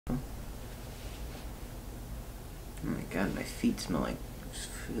God, my feet smell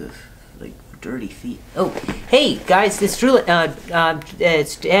like dirty feet. Oh, hey guys, it's Drew. Ska.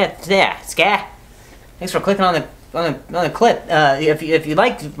 Thanks for clicking on the clip. If you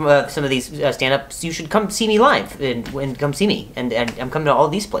like some of these stand-ups, you should come see me live and come see me. And I'm coming to all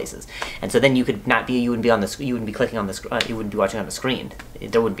these places. And so then you wouldn't be on the you wouldn't be clicking on the you wouldn't be watching on the screen.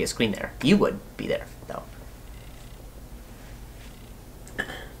 There wouldn't be a screen there. You would be there though.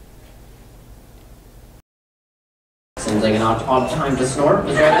 Seems like an odd time to snort.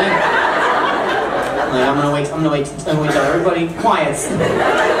 Is that right? Like I'm gonna wait till everybody quiets.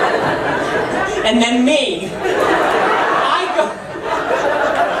 And then me.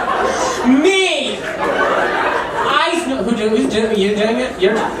 Who's doing you doing it?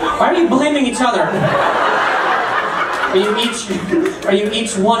 Why are you blaming each other? Are you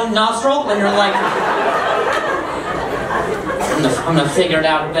each one nostril? And you're like, I'm gonna figure it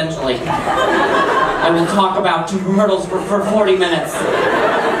out eventually. I will talk about turtles for 40 minutes.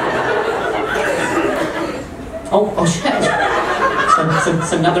 Oh shit.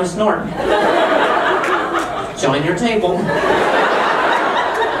 It's another snort. Join your table.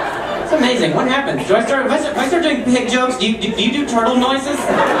 It's amazing. What happens? If I start doing pig jokes, do you do turtle noises?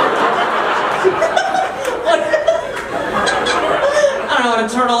 I don't know what a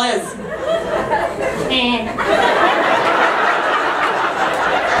turtle is.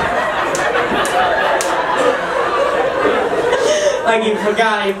 Like you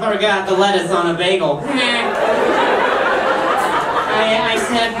forgot the lettuce on a bagel. I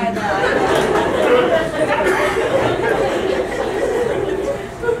said...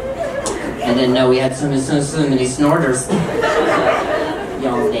 I didn't know we had so many snorters.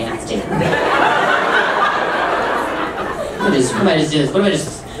 Y'all nasty. What if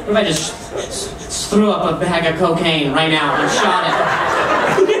I just threw up a bag of cocaine right now and shot it?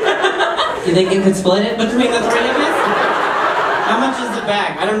 You think you could split it between the three of us? How much is the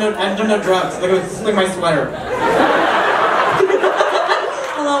bag? I don't know drugs. Look at my sweater.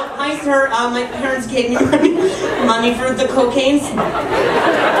 Hello, hi sir. My parents gave me money for the cocaine.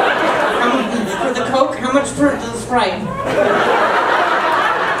 For the Coke? How much for the Sprite?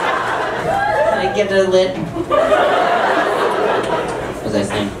 Can I get a lid? What was I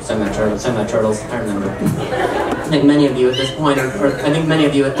saying? Semi-turtles, I remember. I think many of you at this point, what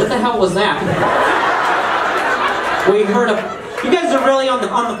the hell was that? We heard of, you guys are really on the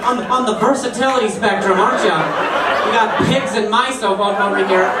versatility spectrum, aren't you? You got pigs and mice over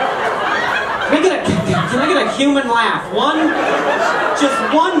here. Can I get a human laugh? Just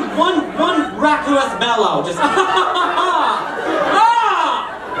one raucous bellow. Just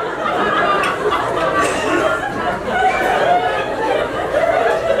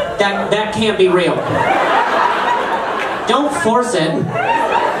That can't be real. Don't force it.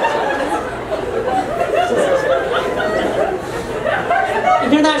 You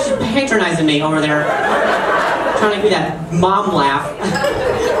hear that? She's patronizing me over there. Trying to do that mom laugh.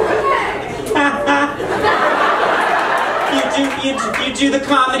 You do the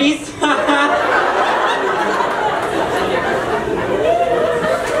comedies?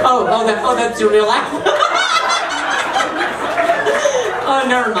 oh, that's your real laugh? Oh,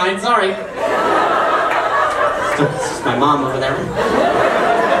 never mind, sorry. It's just my mom over there.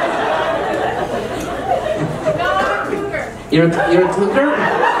 You're a cougar?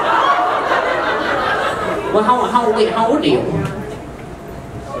 Well, how old are you?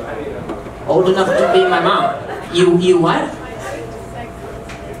 Old enough to be my mom. You what?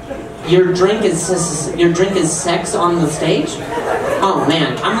 Your drink is sex on the stage? Oh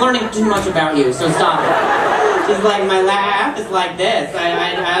man, I'm learning too much about you, so stop it. She's like, my laugh is like this.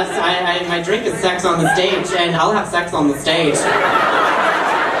 My drink is sex on the stage, and I'll have sex on the stage.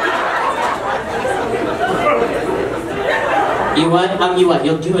 You what? You what?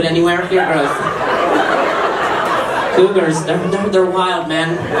 You'll do it anywhere? You're gross. Cougars, they're wild,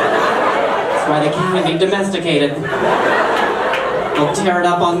 man. That's why they can't be domesticated. They'll tear it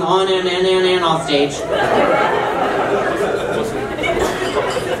up on and off stage.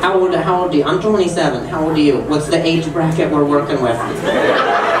 How old are you? I'm 27. How old are you? What's the age bracket we're working with?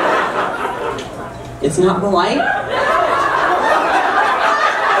 It's not polite?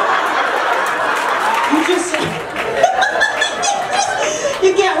 You just...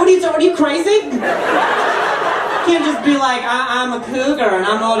 You can't... What are you crazy? You can't just be like, I'm a cougar and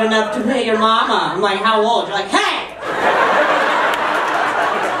I'm old enough to be your mama. I'm like, how old? You're like, hey!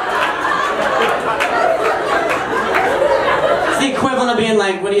 It's the equivalent of being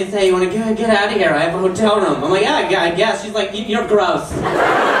like, what do you say? You want to get out of here? I have a hotel room. I'm like, yeah, I guess. She's like, you're gross. Ew,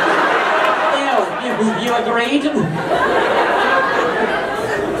 you agreed?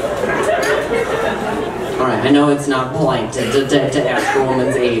 Alright. Alright, I know it's not polite to ask a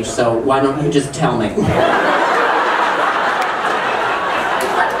woman's age, so why don't you just tell me?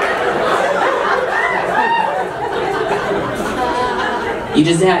 You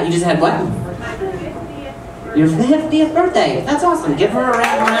just had what? Your 50th birthday. That's awesome. Give her a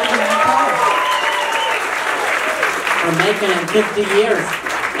round of applause for making it 50 years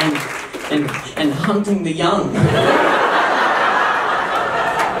and hunting the young.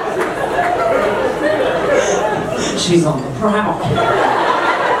 She's on the prowl.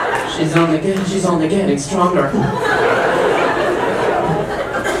 She's only getting stronger.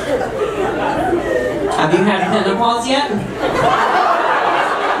 Have you had menopause yet?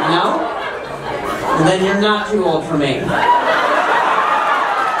 No? Then you're not too old for me.